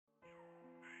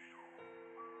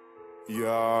Yeah,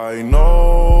 I know,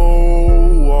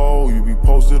 oh, you be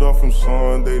posted up from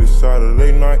Sunday to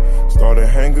Saturday night. Started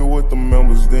hanging with the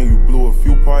members, then you blew a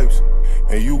few pipes.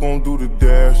 And you gon' do the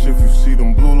dash if you see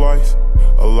them blue lights.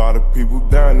 A lot of people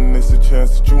down and it's a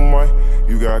chance that you might.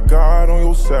 You got God on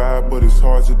your side, but it's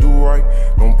hard to do right.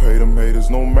 Don't pay them haters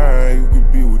no mind, you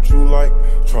could be what you like.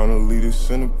 Tryna leave this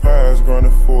in the past,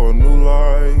 grinding for a new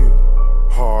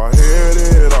life.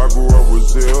 Hard-headed, I grew up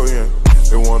resilient.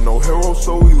 There wasn't no hero,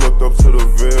 so we looked up to the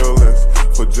villains.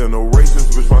 For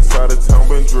generations, bitch, my side of town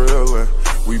been drilling.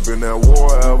 We been at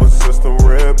war ever since them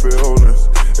red buildings.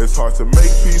 It's hard to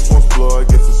make peace once blood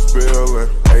gets to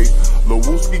spilling. Hey, Lil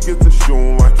Wooski get to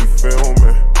shooting like he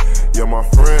filming. Yeah, my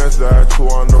friends died too,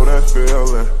 I know that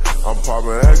feeling. I'm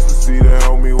popping ecstasy to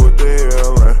help me with the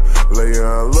healing. Leia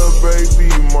and Lil Baby,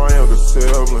 my younger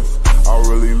siblings. I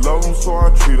really love them, so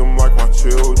I treat them like my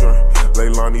children.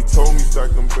 Leilani told me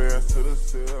stack them bands to the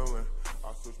ceiling.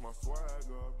 I switch my swag.